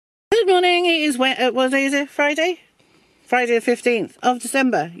morning. It is what day is it? Friday? Friday the 15th of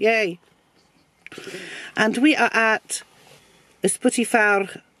December. Yay. And we are at Ysbyty Fawr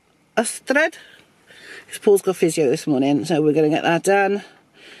Ystrad. Because Paul's got physio this morning, so we're going to get that done.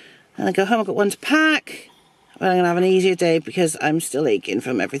 And I go home, I've got one to pack. But I'm going to have an easier day because I'm still aching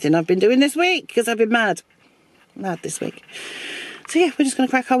from everything I've been doing this week. Because I've been mad. Mad this week. So yeah, we're just going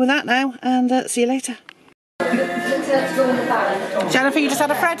to crack on with that now. And see you later. Jennifer, you just had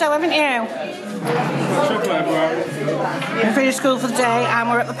a Freddo, haven't you? We're finished school for the day and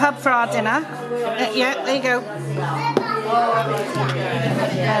we're at the pub for our dinner. Yeah, there you go.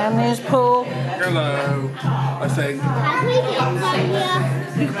 And there's Paul. Hello, I think.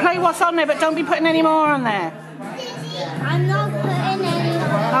 You can play what's on there, but don't be putting any more on there. I'm not putting any more.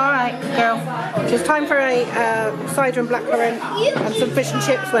 Alright, girl. So it's time for a cider and blackcurrant and some fish and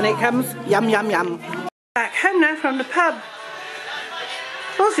chips when it comes. Yum, yum, yum. Back home now from the pub.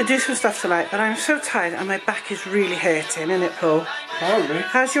 I was going to do some stuff tonight, but I'm so tired and my back is really hurting, isn't it, Paul? Probably.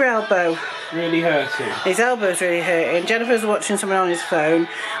 How's your elbow? Really hurting. His elbow's really hurting. Jennifer's watching someone on his phone.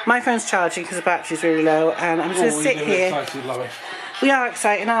 My phone's charging because the battery's really low, and I'm just going to sit here. Excited, Lois. We are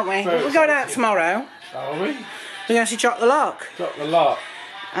exciting, aren't we? Very We're going out tomorrow. Are we? We're going to drop the lock. Drop the lock.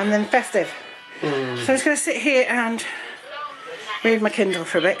 And then festive. So I'm just going to sit here and read my Kindle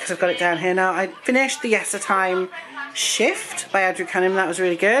for a bit because I've got it down here now. I finished the Yestertime Shift by Andrew Cunningham. That was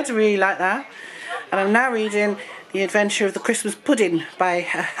really good. I really like that. And I'm now reading The Adventure of the Christmas Pudding by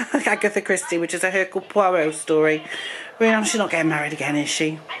Agatha Christie, which is a Hercule Poirot story. Really, she's not getting married again, is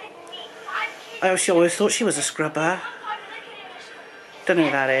she? She always thought she was a scrubber. Don't know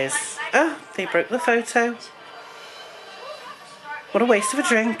who that is. Oh, they broke the photo. What a waste of a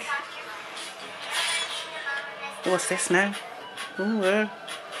drink. What's this now? Oh,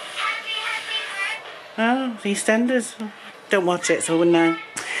 EastEnders. Don't watch it, so I wouldn't know.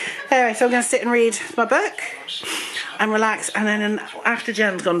 Anyway, so I'm going to sit and read my book and relax, and then after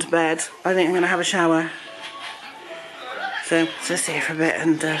Jen's gone to bed, I think I'm going to have a shower. So just here for a bit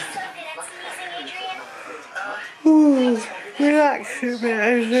and relax a bit.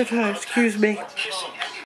 I'm so tired. Excuse me.